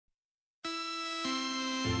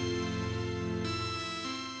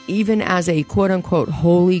Even as a quote-unquote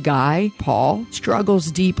holy guy, Paul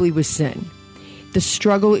struggles deeply with sin. The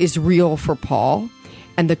struggle is real for Paul,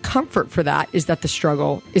 and the comfort for that is that the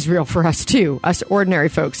struggle is real for us too, us ordinary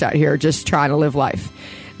folks out here just trying to live life.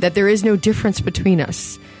 That there is no difference between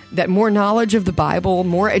us. That more knowledge of the Bible,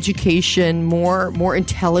 more education, more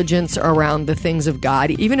intelligence around the things of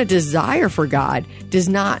God, even a desire for God, does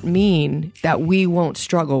not mean that we won't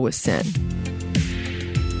struggle with sin.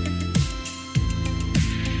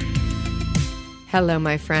 Hello,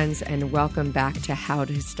 my friends, and welcome back to How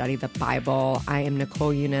to Study the Bible. I am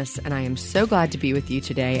Nicole Eunice, and I am so glad to be with you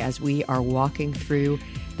today as we are walking through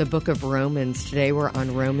the book of Romans. Today, we're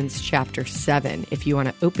on Romans chapter 7. If you want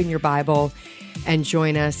to open your Bible and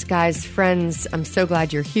join us. Guys, friends, I'm so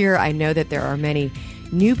glad you're here. I know that there are many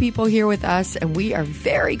new people here with us, and we are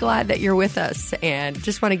very glad that you're with us. And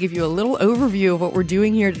just want to give you a little overview of what we're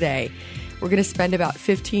doing here today. We're going to spend about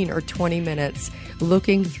 15 or 20 minutes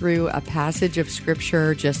looking through a passage of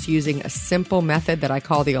Scripture, just using a simple method that I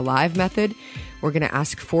call the Alive method. We're going to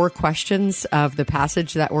ask 4 questions of the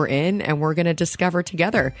passage that we're in, and we're going to discover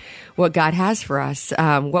together what God has for us.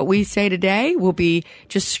 What we say today will be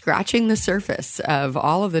just scratching the surface of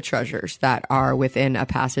all of the treasures that are within a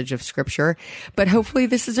passage of Scripture. But hopefully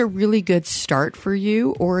this is a really good start for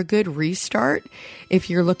you, or a good restart if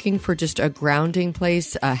you're looking for just a grounding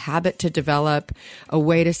place, a habit to develop, a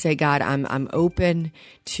way to say, God, I'm open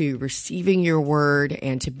to receiving your word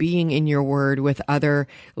and to being in your word with other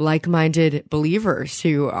like-minded believers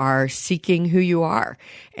who are seeking who you are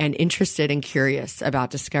and interested and curious about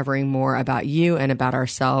discovering more about you and about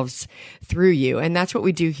ourselves through you. And that's what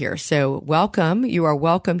we do here. So welcome. You are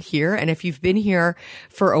welcome here. And if you've been here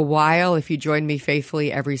for a while, if you join me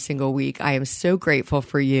faithfully every single week, I am so grateful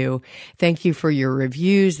for you. Thank you for your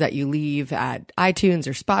reviews that you leave at iTunes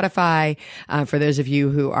or Spotify. For those of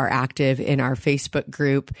you who are active in our Facebook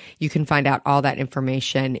group, you can find out all that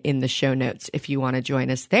information in the show notes if you want to join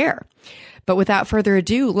us there. But without further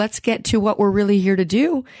ado, let's get to what we're really here to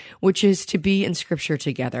do, which is to be in Scripture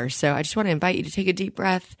together. So I just want to invite you to take a deep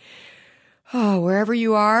breath. Oh, wherever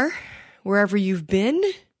you are, wherever you've been,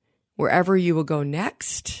 wherever you will go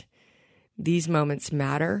next, these moments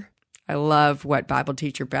matter. I love what Bible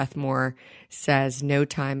teacher Beth Moore says, no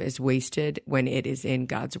time is wasted when it is in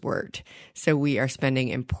God's word. So we are spending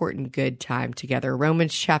important, good time together.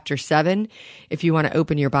 Romans chapter 7, if you want to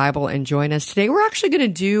open your Bible and join us today, we're actually going to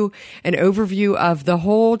do an overview of the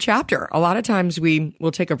whole chapter. A lot of times we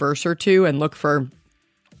will take a verse or two and look for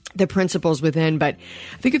the principles within, but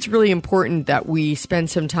I think it's really important that we spend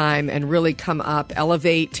some time and really come up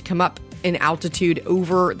in altitude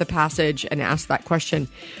over the passage and ask that question,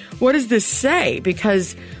 what does this say?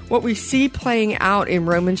 Because what we see playing out in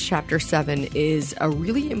Romans chapter 7 is a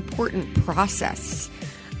really important process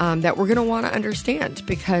that we're going to want to understand,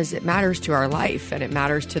 because it matters to our life and it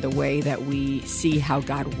matters to the way that we see how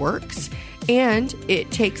God works, and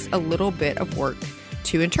it takes a little bit of work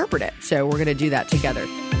to interpret it. So we're going to do that together.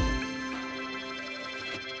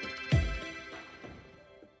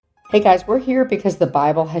 Hey guys, we're here because the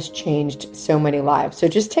Bible has changed so many lives. So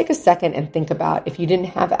just take a second and think about if you didn't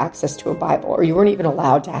have access to a Bible, or you weren't even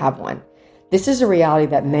allowed to have one. This is a reality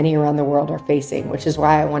that many around the world are facing, which is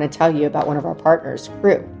why I want to tell you about one of our partners,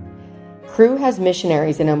 Cru. Cru has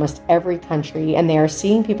missionaries in almost every country, and they are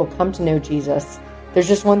seeing people come to know Jesus. There's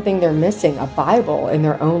just one thing they're missing, a Bible in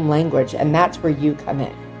their own language, and that's where you come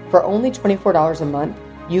in. For only $24 a month,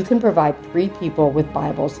 you can provide 3 people with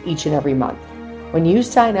Bibles each and every month. When you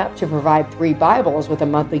sign up to provide 3 Bibles with a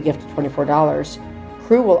monthly gift of $24,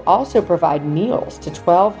 Cru will also provide meals to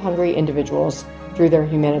 12 hungry individuals through their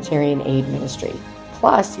humanitarian aid ministry.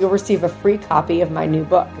 Plus, you'll receive a free copy of my new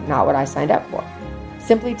book, Not What I Signed Up For.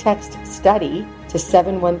 Simply text STUDY to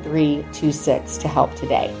 71326 to help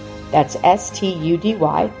today. That's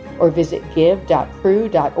STUDY, or visit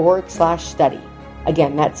give.cru.org/study.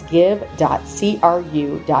 Again, that's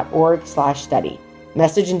give.cru.org/study.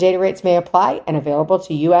 Message and data rates may apply and available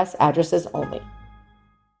to U.S. addresses only.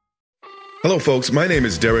 Hello, folks. My name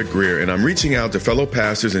is Derek Greer, and I'm reaching out to fellow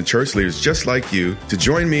pastors and church leaders just like you to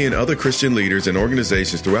join me and other Christian leaders and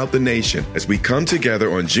organizations throughout the nation as we come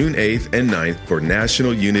together on June 8th and 9th for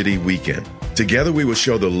National Unity Weekend. Together, we will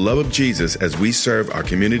show the love of Jesus as we serve our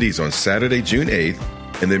communities on Saturday, June 8th,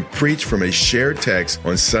 and then preach from a shared text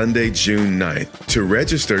on Sunday, June 9th. To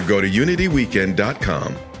register, go to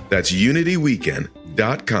unityweekend.com. That's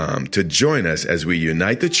unityweekend.com to join us as we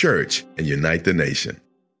unite the church and unite the nation.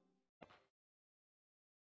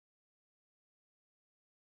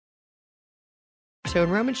 So in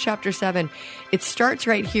Romans chapter 7, it starts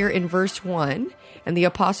right here in verse 1. And the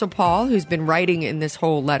Apostle Paul, who's been writing in this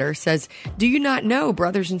whole letter, says, "Do you not know,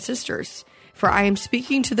 brothers and sisters, for I am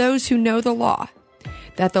speaking to those who know the law,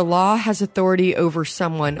 that the law has authority over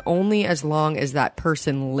someone only as long as that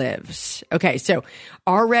person lives." Okay, so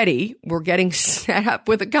already we're getting set up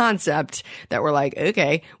with a concept that we're like,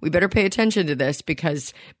 okay, we better pay attention to this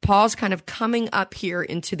because Paul's kind of coming up here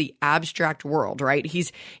into the abstract world, right?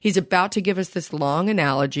 He's about to give us this long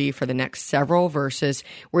analogy for the next several verses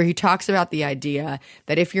where he talks about the idea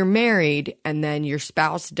that if you're married and then your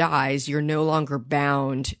spouse dies, you're no longer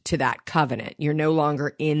bound to that covenant. You're no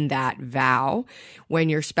longer in that vow. When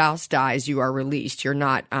your spouse dies, you are released. You're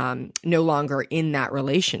not no longer in that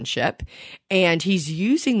relationship. And he's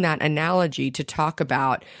using that analogy to talk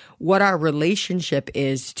about what our relationship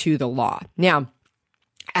is to the law. Now,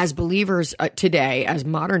 as believers today, as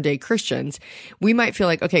modern day Christians, we might feel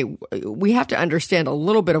like, okay, we have to understand a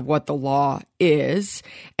little bit of what the law is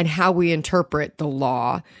and how we interpret the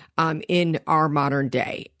law in our modern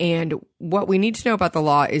day. And what we need to know about the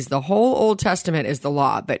law is the whole Old Testament is the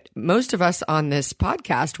law. But most of us on this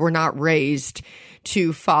podcast were not raised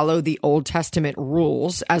to follow the Old Testament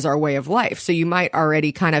rules as our way of life. So you might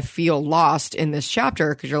already kind of feel lost in this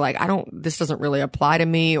chapter because you're like, this doesn't really apply to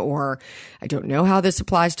me, or I don't know how this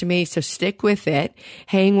applies to me. So stick with it,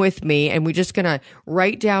 hang with me, and we're just going to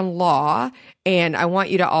write down law. And I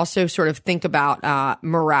want you to also sort of think about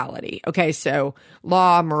morality. Okay, so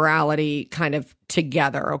law, morality, kind of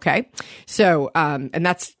together. Okay, so and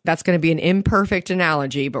that's going to be an imperfect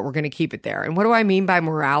analogy, but we're going to keep it there. And what do I mean by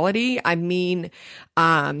morality? I mean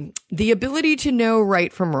the ability to know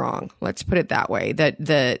right from wrong. Let's put it that way. That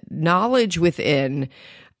the knowledge within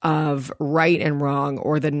of right and wrong,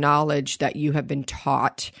 or the knowledge that you have been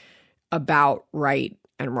taught about right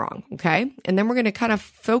and wrong. Okay. And then we're going to kind of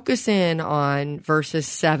focus in on verses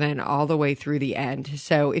 7 all the way through the end.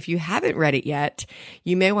 So if you haven't read it yet,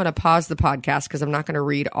 you may want to pause the podcast because I'm not going to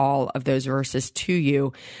read all of those verses to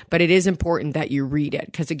you, but it is important that you read it.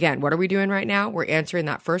 Because again, what are we doing right now? We're answering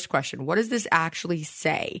that first question. What does this actually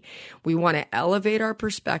say? We want to elevate our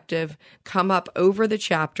perspective, come up over the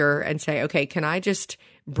chapter and say, okay, can I just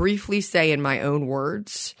briefly say in my own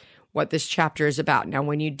words what this chapter is about? Now,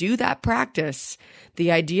 when you do that practice,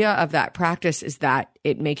 the idea of that practice is that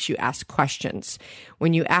it makes you ask questions.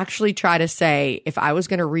 When you actually try to say, if I was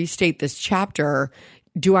going to restate this chapter,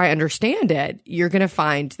 do I understand it? You're going to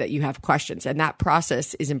find that you have questions. And that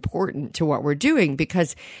process is important to what we're doing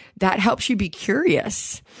because that helps you be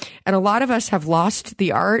curious. And a lot of us have lost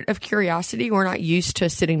the art of curiosity. We're not used to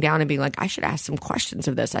sitting down and being like, I should ask some questions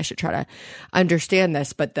of this. I should try to understand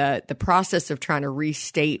this. But the process of trying to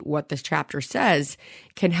restate what this chapter says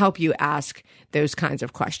can help you ask those kinds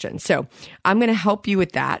of questions. So I'm going to help you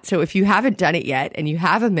with that. So if you haven't done it yet and you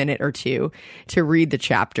have a minute or two to read the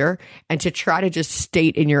chapter and to try to just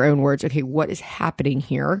state in your own words, okay, what is happening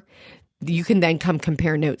here? You can then come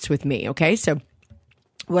compare notes with me. Okay. So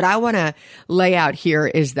what I want to lay out here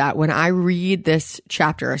is that when I read this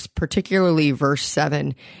chapter, particularly verse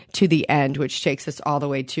 7 to the end, which takes us all the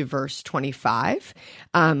way to verse 25,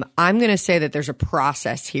 I'm going to say that there's a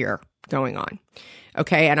process here going on.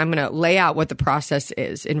 Okay, and I'm going to lay out what the process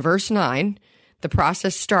is. In verse 9, the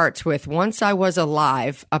process starts with, once I was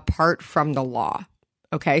alive apart from the law.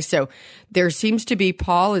 Okay, so there seems to be,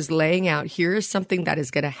 Paul is laying out, here is something that is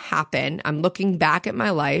going to happen. I'm looking back at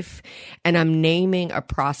my life and I'm naming a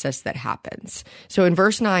process that happens. So in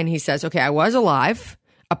verse 9, he says, okay, I was alive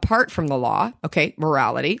apart from the law. Okay,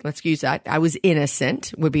 morality, let's use that. I was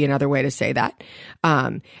innocent would be another way to say that.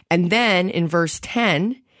 And then in verse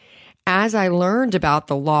 10, as I learned about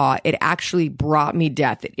the law, it actually brought me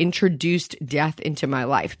death. It introduced death into my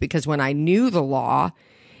life because when I knew the law,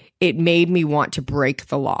 it made me want to break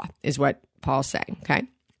the law, is what Paul's saying, okay?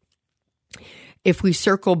 If we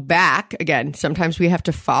circle back, again, sometimes we have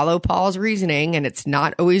to follow Paul's reasoning, and it's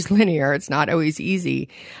not always linear, it's not always easy.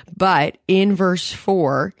 But in verse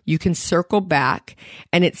 4, you can circle back,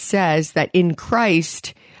 and it says that in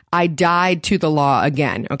Christ, I died to the law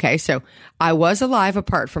again. Okay, so I was alive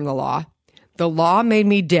apart from the law. The law made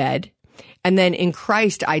me dead. And then in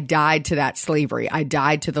Christ, I died to that slavery. I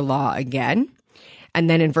died to the law again. And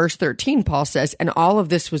then in verse 13, Paul says, and all of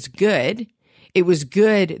this was good. It was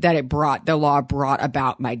good that the law brought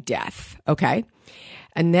about my death. Okay.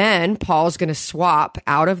 And then Paul's going to swap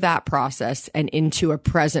out of that process and into a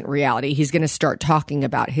present reality. He's going to start talking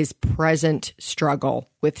about his present struggle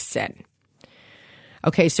with sin.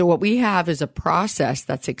 Okay, so what we have is a process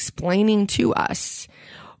that's explaining to us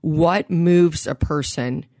what moves a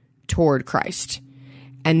person toward Christ.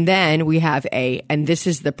 And then we have and this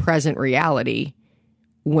is the present reality,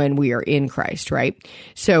 when we are in Christ, right?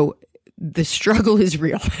 So the struggle is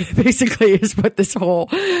real, basically, is what this whole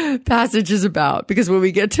passage is about. Because when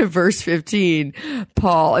we get to verse 15,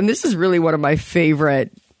 Paul, and this is really one of my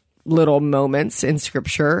favorite little moments in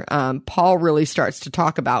scripture, Paul really starts to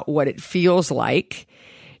talk about what it feels like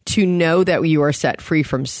to know that you are set free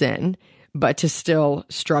from sin, but to still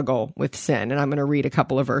struggle with sin. And I'm going to read a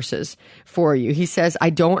couple of verses for you. He says,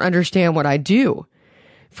 I don't understand what I do.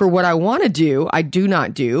 For what I want to do, I do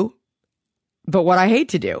not do, but what I hate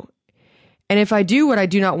to do. And if I do what I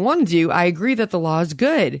do not want to do, I agree that the law is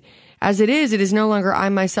good. As it is no longer I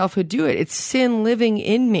myself who do it. It's sin living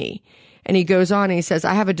in me. And he goes on and he says,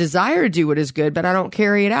 I have a desire to do what is good, but I don't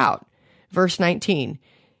carry it out. Verse 19,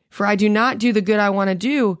 for I do not do the good I want to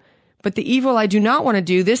do, but the evil I do not want to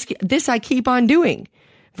do, this I keep on doing.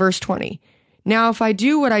 Verse 20, now if I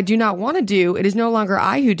do what I do not want to do, it is no longer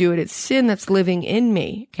I who do it. It's sin that's living in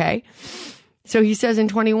me. Okay. So he says in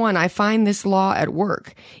 21, I find this law at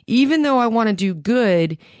work. Even though I want to do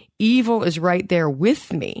good, evil is right there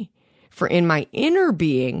with me. For in my inner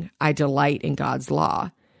being, I delight in God's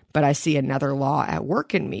law. But I see another law at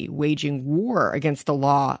work in me, waging war against the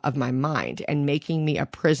law of my mind and making me a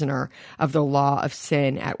prisoner of the law of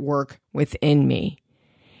sin at work within me.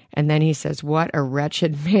 And then he says, what a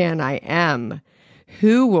wretched man I am.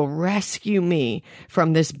 Who will rescue me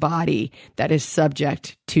from this body that is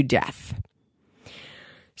subject to death?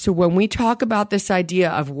 So when we talk about this idea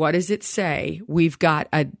of what does it say, we've got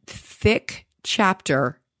a thick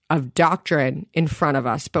chapter of doctrine in front of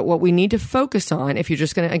us. But what we need to focus on, if you're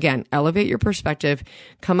just going to, again, elevate your perspective,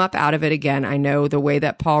 come up out of it again. I know the way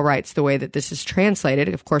that Paul writes, the way that this is translated,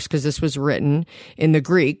 of course, because this was written in the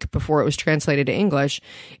Greek before it was translated to English.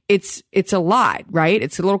 It's a lot, right?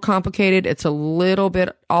 It's a little complicated. It's a little bit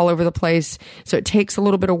all over the place. So it takes a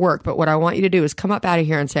little bit of work. But what I want you to do is come up out of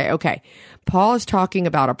here and say, okay, Paul is talking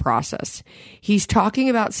about a process. He's talking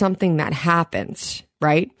about something that happens,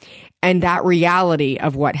 right? And that reality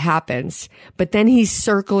of what happens. But then he's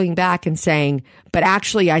circling back and saying, but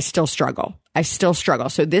actually, I still struggle. I still struggle.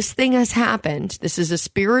 So this thing has happened. This is a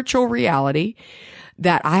spiritual reality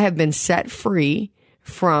that I have been set free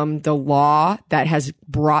from the law that has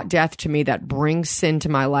brought death to me, that brings sin to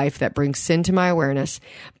my life, that brings sin to my awareness,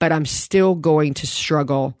 but I'm still going to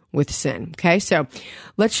struggle with sin. Okay, so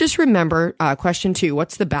let's just remember question 2.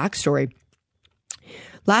 What's the backstory?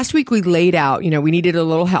 Last week we laid out, we needed a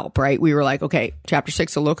little help, right? We were like, okay, chapter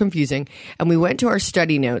 6, a little confusing. And we went to our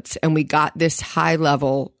study notes and we got this high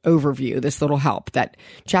level overview, this little help, that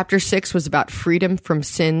chapter 6 was about freedom from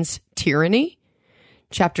sin's tyranny.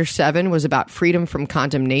 Chapter 7 was about freedom from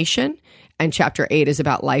condemnation. And chapter 8 is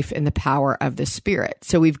about life in the power of the Spirit.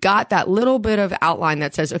 So we've got that little bit of outline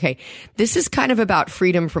that says, okay, this is kind of about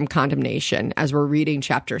freedom from condemnation as we're reading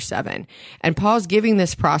chapter 7. And Paul's giving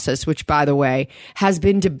this process, which, by the way, has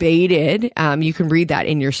been debated. You can read that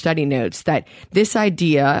in your study notes, that this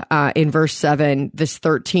idea in verse 7, this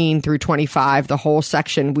 13 through 25, the whole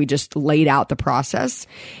section, we just laid out the process.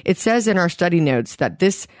 It says in our study notes that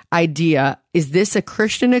this idea, is this a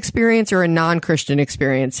Christian experience or a non-Christian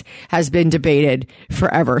experience, has been debated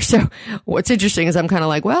forever. So what's interesting is I'm kind of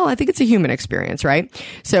like, well, I think it's a human experience, right?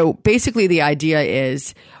 So basically the idea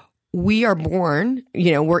is we are born,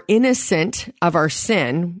 we're innocent of our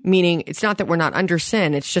sin, meaning it's not that we're not under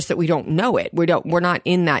sin. It's just that we don't know it. We're not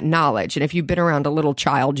in that knowledge. And if you've been around a little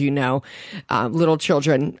child, little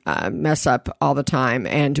children mess up all the time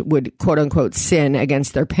and would quote unquote sin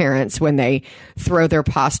against their parents when they throw their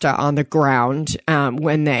pasta on the ground,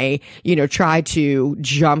 when they, try to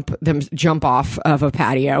jump off of a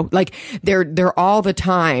patio. Like they're all the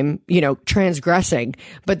time, transgressing,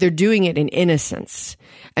 but they're doing it in innocence.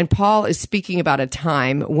 And Paul is speaking about a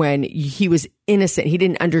time when he was innocent. He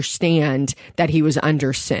didn't understand that he was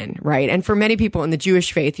under sin, right? And for many people in the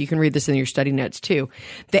Jewish faith, you can read this in your study notes too,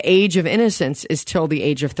 the age of innocence is till the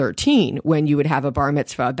age of 13, when you would have a bar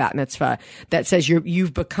mitzvah, a bat mitzvah, that says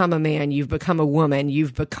you've become a man, you've become a woman,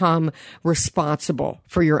 you've become responsible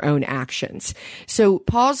for your own actions. So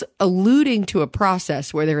Paul's alluding to a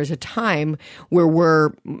process where there is a time where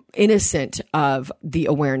we're innocent of the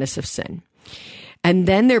awareness of sin. And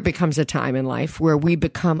then there becomes a time in life where we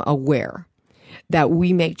become aware that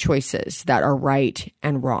we make choices that are right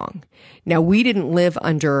and wrong. Now, we didn't live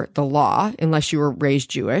under the law unless you were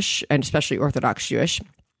raised Jewish, and especially Orthodox Jewish.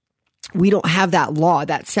 We don't have that law,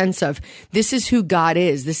 that sense of this is who God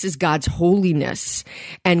is. This is God's holiness.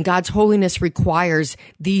 And God's holiness requires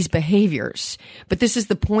these behaviors. But this is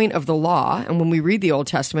the point of the law. And when we read the Old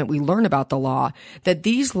Testament, we learn about the law, that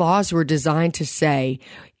these laws were designed to say,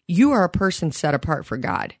 you are a person set apart for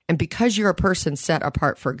God. And because you're a person set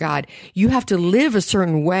apart for God, you have to live a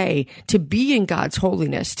certain way to be in God's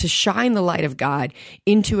holiness, to shine the light of God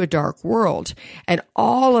into a dark world. And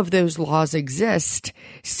all of those laws exist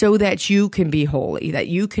so that you can be holy, that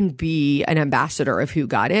you can be an ambassador of who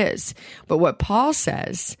God is. But what Paul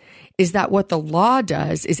says is that what the law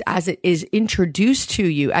does is, as it is introduced to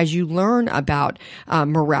you, as you learn about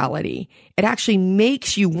morality, it actually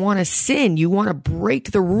makes you want to sin. You want to break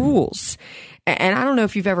the rules. And I don't know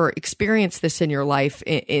if you've ever experienced this in your life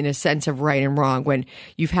in a sense of right and wrong, when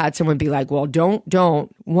you've had someone be like, well, don't,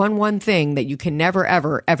 one thing that you can never,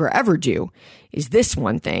 ever do is this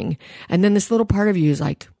one thing. And then this little part of you is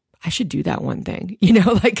like, I should do that one thing.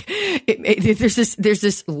 Like there's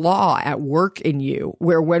this law at work in you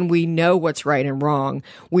where when we know what's right and wrong,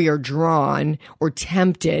 we are drawn or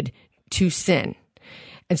tempted to sin.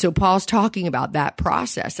 And so Paul's talking about that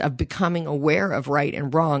process of becoming aware of right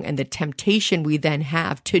and wrong and the temptation we then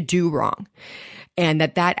have to do wrong. And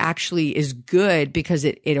that actually is good because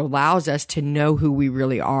it allows us to know who we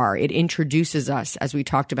really are. It introduces us, as we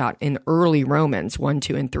talked about in early Romans 1,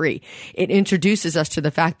 2, and 3. It introduces us to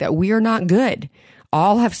the fact that we are not good.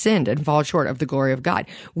 All have sinned and fall short of the glory of God.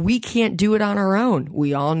 We can't do it on our own.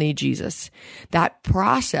 We all need Jesus. That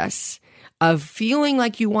process of feeling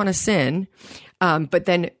like you want to sin, but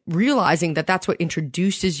then realizing that that's what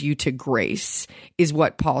introduces you to grace is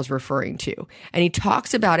what Paul's referring to. And he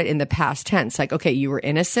talks about it in the past tense, like, okay, you were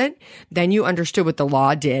innocent, then you understood what the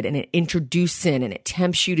law did, and it introduced sin, and it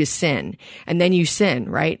tempts you to sin. And then you sin,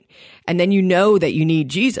 right? And then you know that you need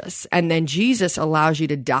Jesus. And then Jesus allows you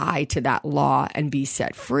to die to that law and be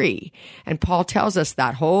set free. And Paul tells us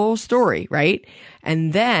that whole story, right?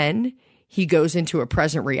 And then he goes into a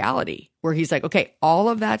present reality where he's like, okay, all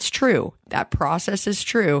of that's true. That process is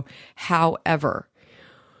true. However,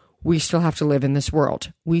 we still have to live in this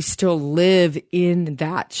world. We still live in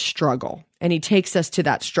that struggle. And he takes us to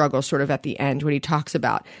that struggle sort of at the end when he talks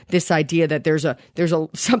about this idea that there's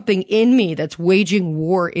something in me that's waging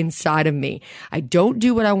war inside of me. I don't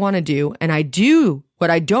do what I want to do, and I do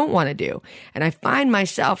what I don't want to do. And I find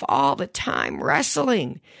myself all the time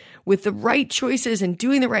wrestling with the right choices and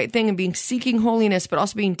doing the right thing and seeking holiness, but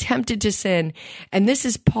also being tempted to sin. And this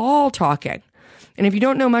is Paul talking. And if you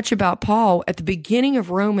don't know much about Paul, at the beginning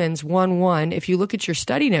of Romans 1:1, if you look at your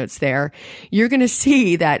study notes there, you're going to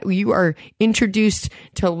see that you are introduced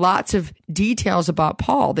to lots of details about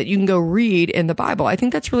Paul that you can go read in the Bible. I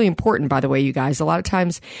think that's really important, by the way, you guys. A lot of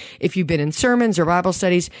times, if you've been in sermons or Bible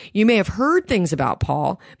studies, you may have heard things about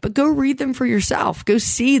Paul, but go read them for yourself. Go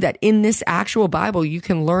see that in this actual Bible, you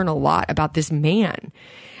can learn a lot about this man.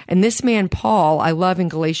 And this man, Paul, I love in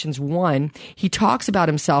Galatians 1, he talks about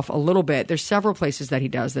himself a little bit. There's several places that he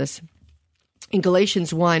does this. In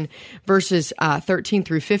Galatians 1, verses 13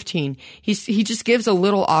 through 15, he just gives a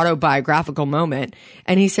little autobiographical moment.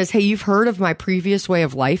 And he says, hey, you've heard of my previous way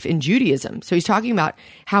of life in Judaism. So he's talking about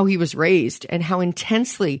how he was raised and how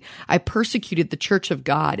intensely I persecuted the church of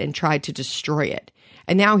God and tried to destroy it.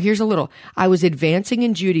 And now here's a little. I was advancing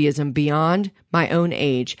in Judaism beyond my own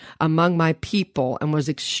age among my people and was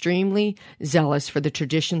extremely zealous for the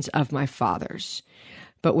traditions of my fathers.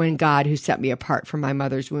 But when God, who set me apart from my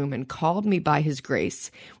mother's womb and called me by his grace,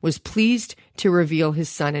 was pleased to reveal his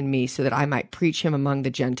son in me so that I might preach him among the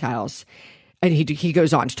Gentiles. And he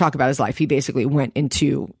goes on to talk about his life. He basically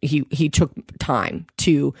he took time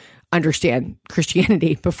to understand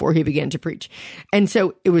Christianity before he began to preach. And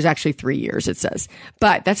so it was actually 3 years, it says.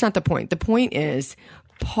 But that's not the point. The point is,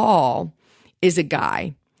 Paul is a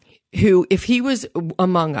guy who, if he was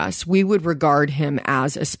among us, we would regard him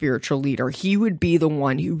as a spiritual leader. He would be the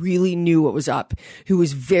one who really knew what was up, who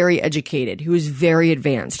was very educated, who was very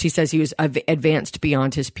advanced. He says he was advanced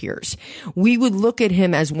beyond his peers. We would look at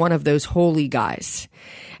him as one of those holy guys.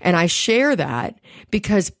 And I share that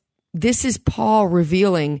because this is Paul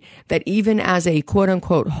revealing that even as a quote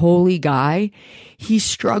unquote holy guy, he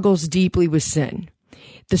struggles deeply with sin.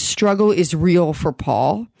 The struggle is real for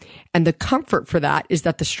Paul, and the comfort for that is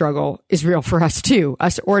that the struggle is real for us too,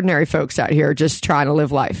 us ordinary folks out here just trying to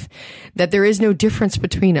live life, that there is no difference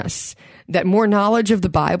between us, that more knowledge of the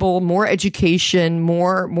Bible, more education,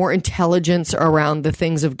 more intelligence around the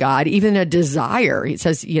things of God, even a desire. He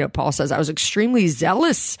says, Paul says, I was extremely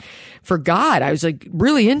zealous for God. I was like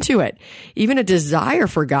really into it. Even a desire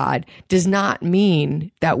for God does not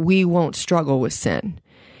mean that we won't struggle with sin.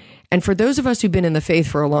 And for those of us who've been in the faith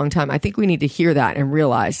for a long time, I think we need to hear that and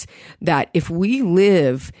realize that if we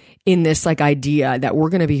live in this idea that we're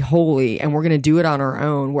going to be holy and we're going to do it on our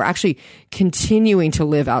own, we're actually continuing to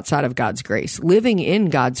live outside of God's grace. Living in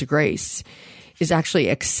God's grace is actually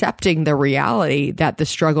accepting the reality that the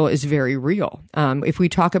struggle is very real. If we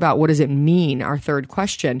talk about what does it mean, our third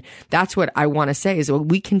question, that's what I want to say is, well,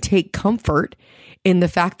 we can take comfort in the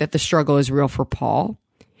fact that the struggle is real for Paul.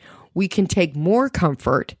 We can take more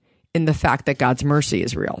comfort in the fact that God's mercy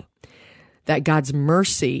is real, that God's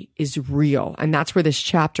mercy is real. And that's where this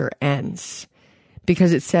chapter ends.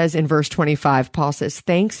 Because it says in verse 25, Paul says,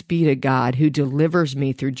 "Thanks be to God who delivers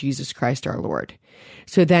me through Jesus Christ our Lord.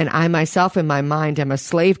 So then I myself in my mind am a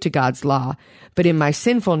slave to God's law, but in my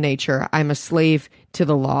sinful nature, I'm a slave to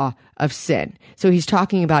the law of sin." So he's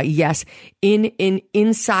talking about, yes,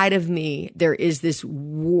 inside of me, there is this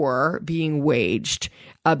war being waged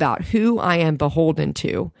about who I am beholden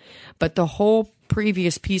to. But the whole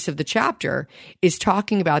previous piece of the chapter is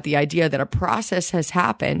talking about the idea that a process has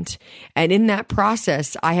happened, and in that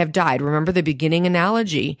process, I have died. Remember, the beginning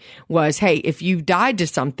analogy was, hey, if you died to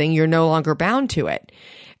something, you're no longer bound to it.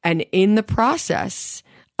 And in the process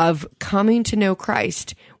of coming to know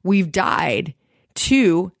Christ, we've died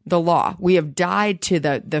to the law. We have died to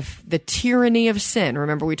the tyranny of sin.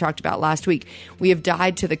 Remember, we talked about last week. We have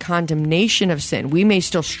died to the condemnation of sin. We may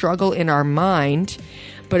still struggle in our mind,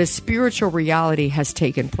 but a spiritual reality has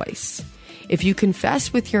taken place. If you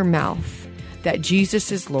confess with your mouth that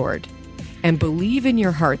Jesus is Lord and believe in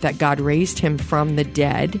your heart that God raised him from the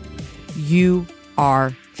dead, you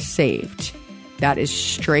are saved. That is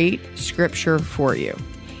straight scripture for you.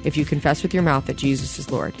 If you confess with your mouth that Jesus is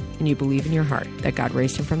Lord and you believe in your heart that God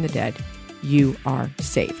raised him from the dead, you are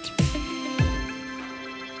saved.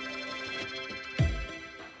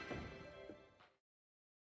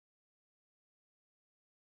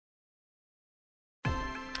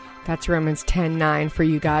 That's Romans 10:9 for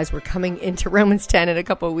you guys. We're coming into Romans 10 in a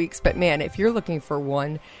couple of weeks. But man, if you're looking for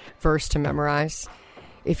one verse to memorize,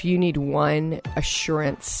 if you need one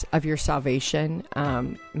assurance of your salvation,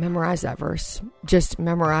 memorize that verse. Just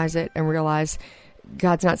memorize it and realize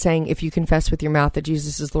God's not saying if you confess with your mouth that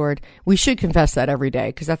Jesus is Lord. We should confess that every day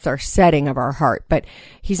because that's our setting of our heart. But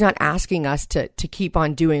he's not asking us to keep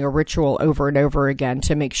on doing a ritual over and over again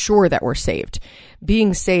to make sure that we're saved.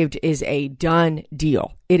 Being saved is a done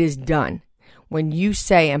deal. It is done. When you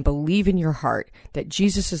say and believe in your heart that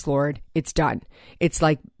Jesus is Lord, it's done. It's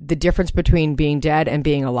like the difference between being dead and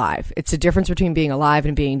being alive. It's the difference between being alive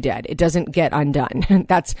and being dead. It doesn't get undone.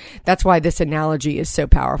 That's why this analogy is so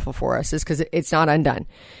powerful for us, is because it's not undone.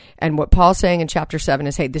 And what Paul's saying in chapter 7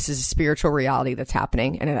 is, hey, this is a spiritual reality that's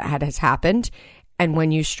happening, and it has happened. And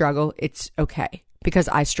when you struggle, it's okay, because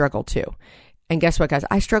I struggle too. And guess what, guys?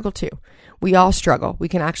 I struggle too. We all struggle. We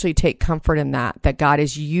can actually take comfort in that God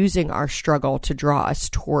is using our struggle to draw us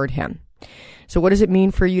toward him. So what does it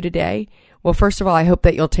mean for you today? Well, first of all, I hope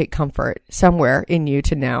that you'll take comfort somewhere in you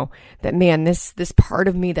to know that, man, this part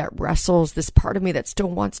of me that wrestles, this part of me that still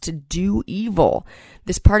wants to do evil,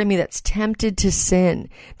 this part of me that's tempted to sin,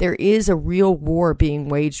 there is a real war being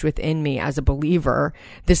waged within me as a believer.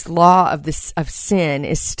 This law of sin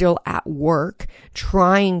is still at work,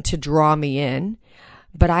 trying to draw me in,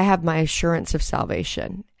 but I have my assurance of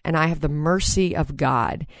salvation. And I have the mercy of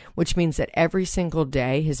God, which means that every single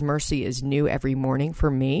day, his mercy is new every morning for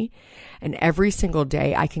me. And every single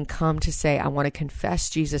day I can come to say, I want to confess,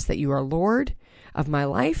 Jesus, that you are Lord of my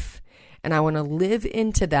life. And I want to live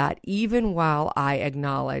into that even while I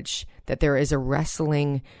acknowledge that there is a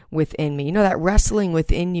wrestling within me. You know, that wrestling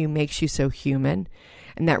within you makes you so human.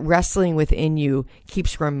 And that wrestling within you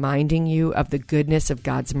keeps reminding you of the goodness of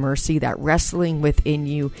God's mercy. That wrestling within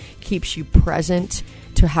you keeps you present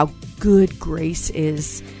to how good grace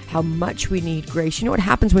is, how much we need grace. You know what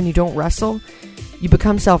happens when you don't wrestle? You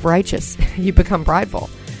become self-righteous. You become prideful.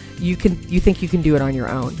 You think you can do it on your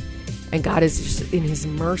own. And God is just in his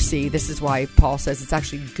mercy. This is why Paul says it's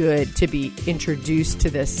actually good to be introduced to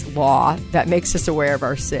this law that makes us aware of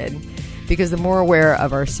our sin. Because the more aware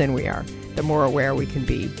of our sin we are, the more aware we can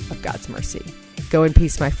be of God's mercy. Go in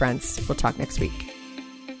peace, my friends. We'll talk next week.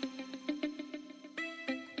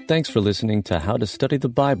 Thanks for listening to How to Study the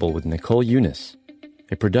Bible with Nicole Eunice,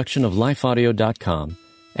 a production of lifeaudio.com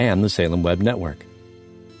and the Salem Web Network.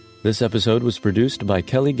 This episode was produced by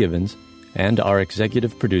Kelly Givens and our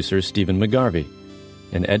executive producer, Stephen McGarvey,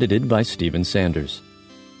 and edited by Stephen Sanders.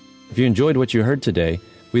 If you enjoyed what you heard today,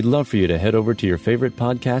 we'd love for you to head over to your favorite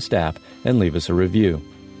podcast app and leave us a review.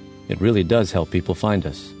 It really does help people find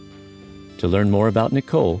us. To learn more about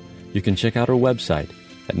Nicole, you can check out her website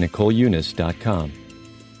at NicoleEunice.com.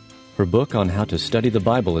 Her book on how to study the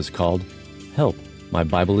Bible is called Help, My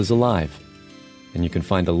Bible is Alive, and you can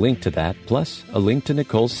find a link to that, plus a link to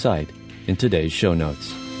Nicole's site, in today's show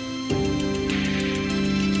notes.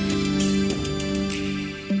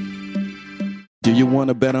 Do you want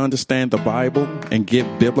to better understand the Bible and give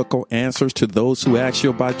biblical answers to those who ask you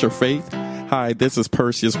about your faith? Hi, this is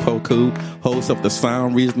Perseus Poku, host of the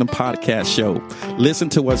Sound Reasoning Podcast Show. Listen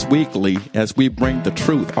to us weekly as we bring the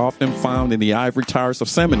truth often found in the ivory towers of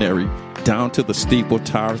seminary down to the steeple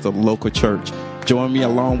towers of the local church. Join me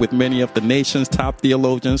along with many of the nation's top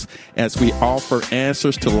theologians as we offer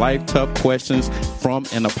answers to life-tough questions from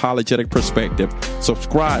an apologetic perspective.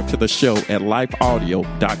 Subscribe to the show at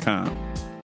lifeaudio.com.